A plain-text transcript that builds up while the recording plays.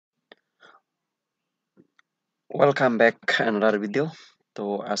Welcome back another video. তো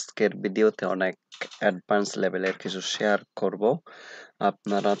আজকের ভিডিওতে অনেক অ্যাডভান্স লেভেলের কিছু শেয়ার করব।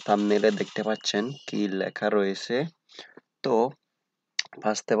 আপনারা থাম্বনেইলে দেখতে পাচ্ছেন কি লেখা রয়েছে। তো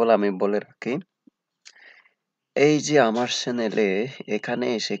ফার্স্ট অফ অল আমি বলে রাখি, এই যে আমার চ্যানেলে এখানে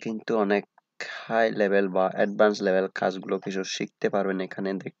এসে কিন্তু অনেক হাই লেভেল বা অ্যাডভান্স লেভেল কাজগুলো কিছু শিখতে পারবেন। এখানে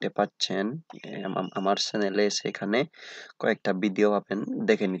দেখতে পাচ্ছেন আমার চ্যানেলে এসে এখানে কয়েকটা ভিডিও পাবেন,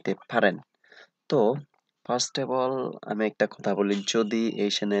 দেখে নিতে পারেন। তো ফার্স্ট অফ অল আমি একটা কথা বলি, যদি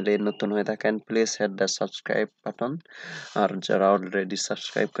এই চ্যানেলে নতুন হয়ে থাকেন please hit the subscribe button. আর যারা অলরেডি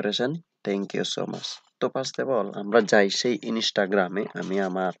সাবস্ক্রাইব করেছেন থ্যাংক ইউ সো মাচ। তো ফার্স্ট অফ অল আমরা যাই সেই ইনস্টাগ্রামে। আমি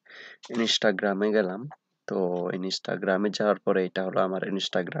আমার ইনস্টাগ্রামে গেলাম। তো ইনস্টাগ্রামে যাওয়ার পরে এটা হলো আমার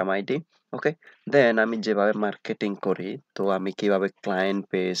ইনস্টাগ্রাম আইডি। ওকে, দেন আমি যেভাবে মার্কেটিং করি, তো আমি কিভাবে ক্লায়েন্ট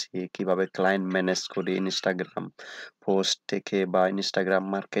পেয়েছি, কিভাবে ক্লায়েন্ট ম্যানেজ করি ইনস্টাগ্রাম পোস্ট থেকে বা ইনস্টাগ্রাম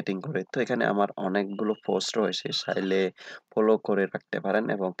মার্কেটিং করে, তো এখানে আমার অনেকগুলো পোস্ট রয়েছে, চাইলে ফলো করে রাখতে পারেন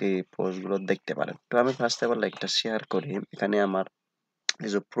এবং কি পোস্টগুলো দেখতে পারেন। তো আমি ফার্স্ট অফ অল একটা শেয়ার করি। এখানে আমার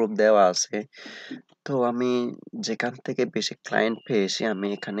কিছু প্রুফ দেওয়া আছে। তো আমি যেখান থেকে বেশি ক্লায়েন্ট পেয়েছি, আমি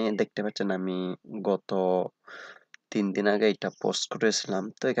এখানে দেখতে পাচ্ছেন আমি গত 3 দিন আগে এটা পোস্ট করেছিলাম।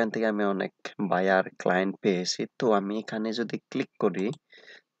 তো এখান থেকে আমি অনেক বায়ার ক্লায়েন্ট পেয়েছি। তো আমি এখানে যদি ক্লিক করি,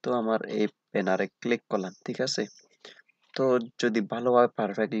 তো আমার এই ব্যানারে ক্লিক করলাম, ঠিক আছে? তো যদি ভালোভাবে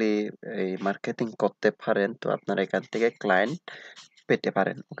পারফেক্টলি এই মার্কেটিং করতে পারেন, তো আপনারা এখান থেকে ক্লায়েন্ট পেতে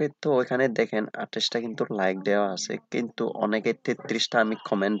পারেন। ওকে, তো এখানে দেখেন 28টা কিন্তু লাইক দেওয়া আছে, কিন্তু অনেকে 33টা আমি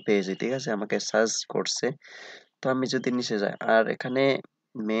কমেন্ট পেয়েছি, ঠিক আছে? আমাকে সার্চ করছে। তো আমি যদি নিচে যাই, আর এখানে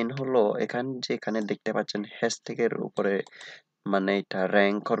মেন হলো এখানে দেখতে পাচ্ছেন হ্যাশট্যাগের উপরে, মানে এটা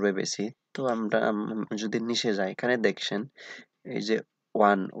র্যাঙ্ক করবে বেশি। তো আমরা যদি নিচে যাই, এখানে দেখছেন এই যে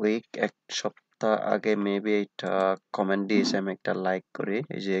 1 উইক, 1 সপ্তাহ আগে মেবি এটা কমেন্ট দিয়েছে, আমি একটা লাইক করি।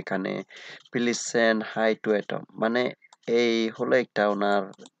 এই যে এখানে please send high two atom, মানে এই হলো একটা ওনার,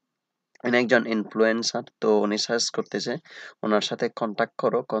 উনি একজন ইনফ্লুয়েন্সার। তো উনি সার্চ করতেছে ওনার সাথে কন্টাক্ট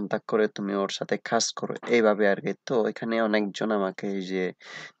করো, কন্টাক্ট করে তুমি ওর সাথে কাজ করো, এইভাবে আর কি। তো এখানে অনেকজন আমাকে এই যে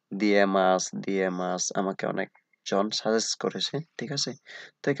ডিএম আমাকে অনেকজন সাজেস্ট করেছে, ঠিক আছে?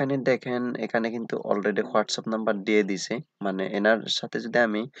 তো এখানে দেখেন, এখানে কিন্তু অলরেডি হোয়াটসঅ্যাপ নাম্বার দিয়ে দিছে, মানে এনার সাথে যদি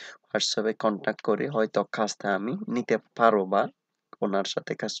আমি হোয়াটসঅ্যাপে কন্টাক্ট করি, হয়তো কাজটা আমি নিতে পারবো বা ওনার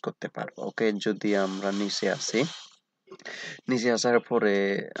সাথে কাজ করতে পারবো। ওকে, যদি আমরা নিচে আসি, নিচে আসার পরে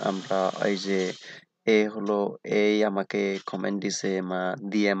আমরা এই যে হলো এই আমাকে কমেন্ট দিছে,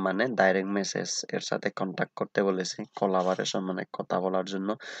 ডিএম মানে ডাইরেক্ট মেসেজ, এর সাথে কন্টাক্ট করতে বলেছে কোলাবোরেশন মানে কথা বলার জন্য।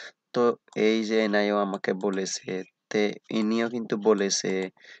 তো এই যে এনাইও আমাকে বলেছে, তে ইনিও কিন্তু বলেছে,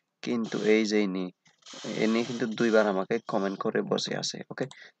 কিন্তু এই যে ইনি কিন্তু 2বার আমাকে কমেন্ট করে বসে আছে। ওকে,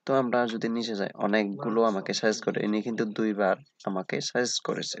 তো আমরা যদি নিচে যাই, অনেকগুলো আমাকে সাজেস্ট করে, ইনি কিন্তু 2বার আমাকে সাজেস্ট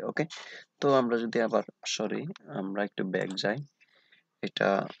করেছে। ওকে, তো আমরা যদি আবার সরি, আমরা একটু ব্যাক যাই। এটা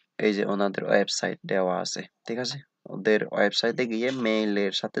এই যে ওনাদের ওয়েবসাইট দেওয়া আছে, ঠিক আছে? ওদের ওয়েবসাইটে গিয়ে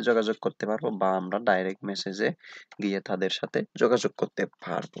মেইলের সাথে যোগাযোগ করতে পারবো বা আমরা ডাইরেক্ট মেসেজে গিয়ে তাদের সাথে যোগাযোগ করতে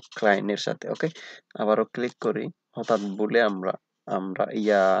পারবো ক্লায়েন্টের সাথে। ওকে, আবারও ক্লিক করি। হঠাৎ বলে আমরা আমরা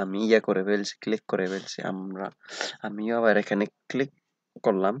আমি করে ফেলছি, ক্লিক করে ফেলছি। আমিও আবার এখানে ক্লিক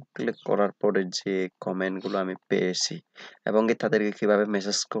করলাম। ক্লিক করার পরে যে কমেন্ট গুলো আমি পেয়েছি এবং কি তাদেরকে কিভাবে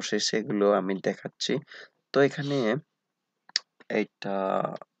মেসেজ করছি সেগুলো আমি দেখাচ্ছি। তো এখানে এইটা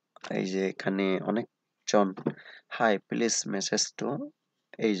এই যে এখানে অনেকজন হাই প্লিজ মেসেজ টু,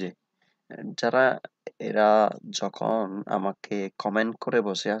 এই যে যারা এরা যখন আমাকে কমেন্ট করে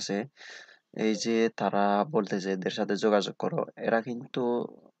বসে আছে, এই যে তারা বলতেছে এদের সাথে যোগাযোগ করো। এরা কিন্তু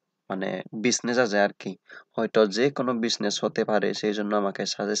মানে বিজনেস আছে আর কি, হয়তো যে কোনো বিজনেস হতে পারে, সেই জন্য আমাকে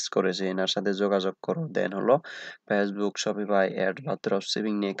সাজেস্ট করেছে এনার সাথে যোগাযোগ করো। দেন হলো ফেসবুক, শপিফাই, অ্যাড বা ড্রপ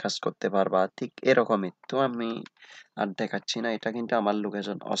শিপিং নিয়ে কাজ করতে পারবা, ঠিক এরকমই। তো আমি আর দেখাচ্ছি না, এটা কিন্তু আমার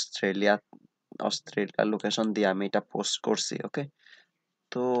লোকেশন অস্ট্রেলিয়া লোকেশন দিয়ে আমি এটা পোস্ট করছি। ওকে,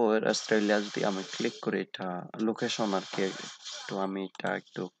 তো অস্ট্রেলিয়া যদি আমি ক্লিক করি, এটা লোকেশন আর কি। তো আমি এটা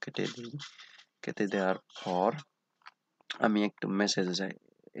একটু কেটে দিই। কেটে দেওয়ার পর আমি একটু মেসেজে যাই।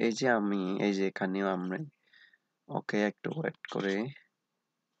 এই যে এই যে এখানেও আমি, ওকে একটু ওয়েট করে,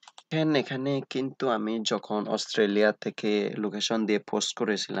 এখানে কিন্তু আমি যখন অস্ট্রেলিয়া থেকে লোকেশন দিয়ে পোস্ট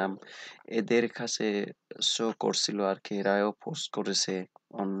করেছিলাম, এদের কাছে শো করছিল আর কি, এরাও পোস্ট করেছে।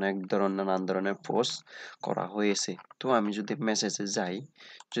 অনেক ধরনের নানান ধরনের পোস্ট করা হয়েছে। তো আমি যদি মেসেজে যাই,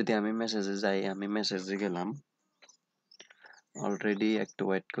 আমি মেসেজে গেলাম। অলরেডি একটু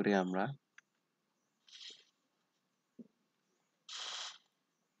ওয়েট করি আমরা।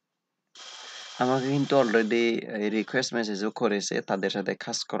 আমাকে কিন্তু অলরেডি রিকোয়েস্ট মেসেজও করেছে তাদের সাথে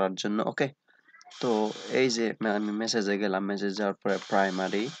কাজ করার জন্য। ওকে, তো এই যে আমি মেসেজে গেলাম, মেসেজ যাওয়ার পরে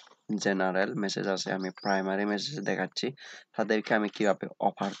প্রাইমারি জেনারেল মেসেজ আছে, আমি প্রাইমারি মেসেজ দেখাচ্ছি তাদেরকে আমি কিভাবে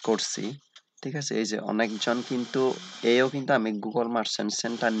অফার করছি। ঠিক আছে, এই যে অনেকজন কিন্তু এও কিন্তু আমি গুগল মার্চেন্ট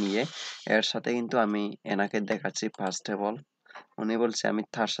সেন্টার নিয়ে এর সাথে কিন্তু আমি এনাকে দেখাচ্ছি। ফার্স্ট অফ অল উনি বলছে আমি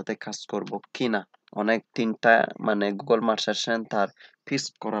তার সাথে কাজ করব কিনা, অনেক তিনটা মানে গুগল মার্চেন্ট সেন্টার ফিক্স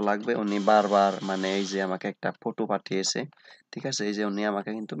করা লাগবে। উনি বারবার মানে এই যে আমাকে একটা ফটো পাঠিয়েছে। ঠিক আছে, এই যে উনি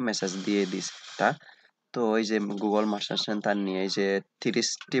আমাকে কিন্তু মেসেজ দিয়ে দিছে একটা। তো ওই যে গুগল মার্চেন্ট সেন্টার নিয়ে এই যে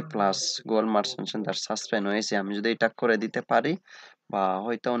 30+ গুগল মার্চেন্ট সেন্টার সাসপেন্ড হয়েছে, আমি যদি এটা করে দিতে পারি, বা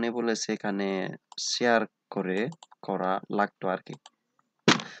হয়তো উনি বলেছে এখানে শেয়ার করে করা লাগতো আর কি।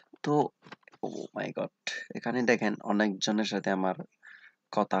 তো ও মাই গড, এখানে দেখেন অনেকজনের সাথে আমার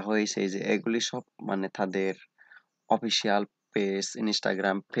কথা হয়েছে। এই যে এগুলি সব মানে তাদের অফিসিয়াল পেজ,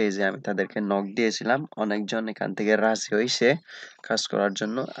 ইনস্টাগ্রাম পেজে আমি তাদেরকে নক দিয়েছিলাম। অনেকজন এখান থেকে রাজি হয়েছে কাজ করার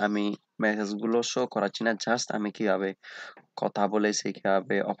জন্য। আমি মেসেজগুলো শো করাচ্ছি না, জাস্ট আমি কিভাবে কথা বলেছি,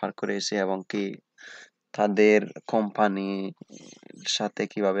 কিভাবে অফার করেছি এবং কি তাদের কোম্পানির সাথে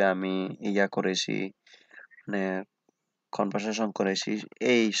কিভাবে আমি ইয়া করেছি, মানে কনভারসেশন করেছি,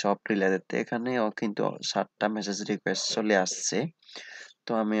 এই সব রিলেটেড। এখানেও কিন্তু 7টা মেসেজ রিকোয়েস্ট চলে আসছে।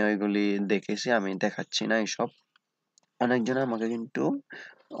 তো আমি ওইগুলি দেখেছি, আমি দেখাচ্ছি না এইসব। অনেকজন আমাকে কিন্তু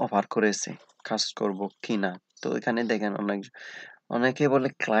অফার করেছে কাজ করব কিনা। তো এখানে দেখেন অনেকে বলে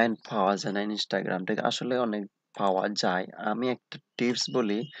ক্লায়েন্ট পাওয়া যায় না ইনস্টাগ্রাম থেকে, আসলে অনেক পাওয়া যায়। আমি একটা টিপস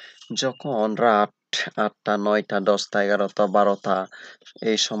বলি, যখন রাত 8টা 9টা 10টা 11টা 12টা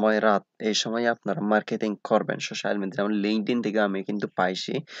এই সময় রাত, এই সময় আপনারা মার্কেটিং করবেন সোশ্যাল মিডিয়া। যেমন লিঙ্কডইন থেকে আমি কিন্তু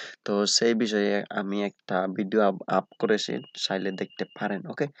পাইছি। তো সেই বিষয়ে আমি একটা ভিডিও আপ করেছি, চাইলে দেখতে পারেন।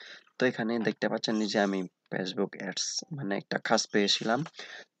 ওকে, তো এখানে দেখতে পাচ্ছেন যে আমি ফেসবুক অ্যাডস মানে একটা কাজ পেয়েছিলাম।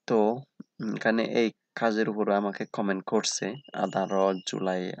 তো এখানে এই কাজের উপর আমাকে কমেন্ট করছে 18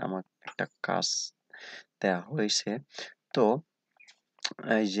 জুলাই আমার একটা কাজ দেয়া হয়েছে। তো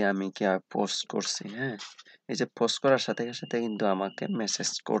এই যে আমি কি পোস্ট করছি, হ্যাঁ, এই যে পোস্ট করার সাথে সাথে কিন্তু আমাকে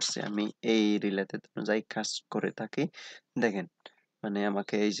মেসেজ করছে আমি এই রিলেটেড অনুযায়ী কাজ করে থাকি। দেখেন মানে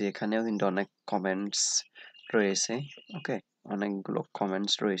আমাকে এই যে এখানেও কিন্তু অনেক কমেন্টস রয়েছে। ওকে, অনেকগুলো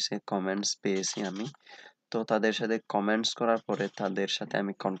কমেন্টস রয়েছে, কমেন্টস পেয়েছি আমি। তো তাদের সাথে কমেন্টস করার পরে তাদের সাথে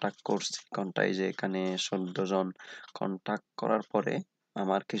আমি কন্টাক্ট করছি। এই যে এখানে 14 জন কন্টাক্ট করার পরে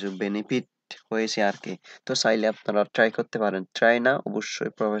আমার কিছু বেনিফিট হয়েছে আর কি। তো চাইলে আপনারা ট্রাই করতে পারেন। ট্রাই না,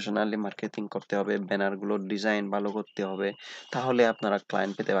 অবশ্যই প্রফেশনালি মার্কেটিং করতে হবে, ব্যানারগুলোর ডিজাইন ভালো করতে হবে, তাহলে আপনারা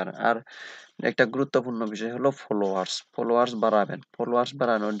ক্লায়েন্ট পেতে পারেন। আর একটা গুরুত্বপূর্ণ বিষয় হলো ফলোয়ার্স। ফলোয়ার্স বাড়াবেন। ফলোয়ার্স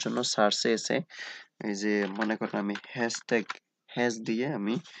বাড়ানোর জন্য সার্চে এসে এই যে মনে করেন আমি হ্যাশ দিয়ে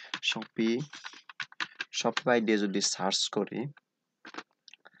আমি শপি শপিফাই দিয়ে যদি সার্চ করি,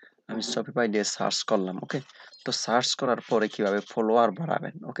 আমি শপিফাই দিয়ে সার্চ করলাম। ওকে, তো সার্চ করার পরে কিভাবে ফলোয়ার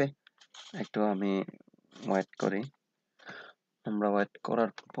বাড়াবেন, ওকে, একটু আমি ওয়েট করি। আমরা ওয়েট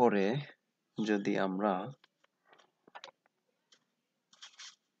করার পরে যদি আমরা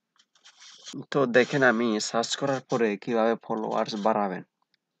তো দেখেন আমি সার্চ করার পরে কিভাবে ফলোয়ার্স বাড়াবেন।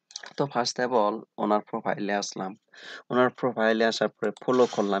 তো ফার্স্ট অফ অল ওনার প্রোফাইলে আসলাম। ওনার প্রোফাইলে আসার পরে ফলো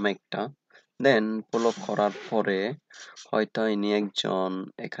করলাম একটা। দেন ফলো করার পরে হয়তো ইনি একজন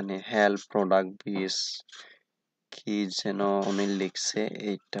এখানে হেল্প প্রোডাক্ট বিস কি যেন উনি লিখছে,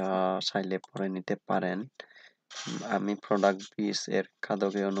 এইটা চাইলে পড়ে নিতে পারেন। আমি প্রোডাক্ট বিস এর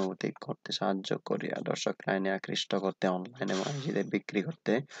খাদকে অনুভূতি করতে সাহায্য করি, আদর্শ ক্লায়েন্ট আকৃষ্ট করতে, অনলাইনে মাঝিদের বিক্রি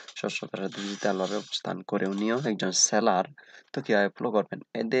করতে স্বচ্ছতার সাথে ডিজিটালভাবে অবস্থান করে। উনিও একজন সেলার। তো কিভাবে ফলো করবেন,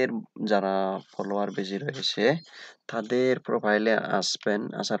 এদের যারা ফলোয়ার বেশি রয়েছে তাদের প্রোফাইলে আসবেন,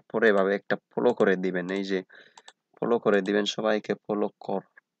 আসার পরে এভাবে একটা ফলো করে দিবেন। এই যে ফলো করে দিবেন, সবাইকে ফলো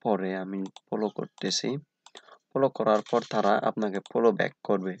পরে আমি ফলো করতেছি। ফলো করার পর তারা আপনাকে ফলো ব্যাক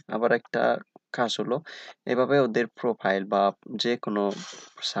করবে। আবার একটা কাজ হলো, এভাবে ওদের প্রোফাইল বা যে কোনো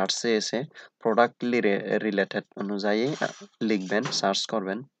সার্চে এসে প্রোডাক্টলি রিলেটেড অনুযায়ী লিখবেন, সার্চ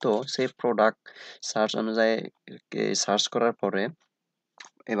করবেন। তো সেই প্রোডাক্ট সার্চ অনুযায়ী সার্চ করার পরে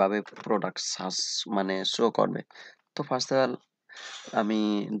এভাবে প্রোডাক্ট সার্চ মানে শো করবে। তো ফার্স্ট অফ অল আমি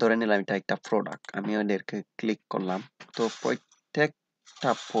ধরে নিলাম এটা একটা প্রোডাক্ট, আমি ওদেরকে ক্লিক করলাম। তো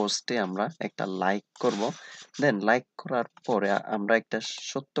প্রত্যেকটা পোস্টে আমরা একটা লাইক করব। দেন লাইক করার পরে আমরা একটা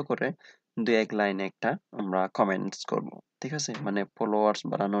সত্য করে 2-1 লাইনে একটা আমরা কমেন্টস করব। ঠিক আছে, মানে ফলোয়ার্স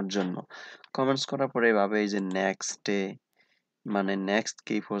বাড়ানোর জন্য কমেন্টস করার পরে এভাবে এই যে নেক্সটে মানে নেক্সট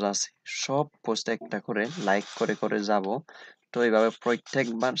কি পোস্ট আছে সব পোস্টে একটা করে লাইক করে করে যাব। তো এইভাবে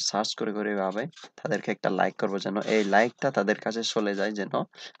প্রত্যেকবার সার্চ করে করে এভাবে তাদেরকে একটা লাইক করবো, যেন এই লাইকটা তাদের কাছে চলে যায়, যেন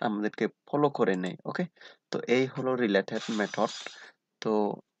আমাদেরকে ফলো করে নেয়। ওকে, তো এই হলো রিলেটেড মেথড। তো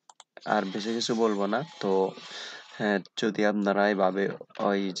আর বেশি কিছু বলবো না। তো হ্যাঁ, যদি আপনারা এভাবে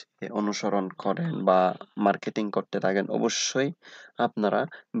ওই যে অনুসরণ করেন বা মার্কেটিং করতে থাকেন, অবশ্যই আপনারা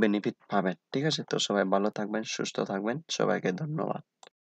বেনিফিট পাবেন। ঠিক আছে? তো সবাই ভালো থাকবেন, সুস্থ থাকবেন। সবাইকে ধন্যবাদ।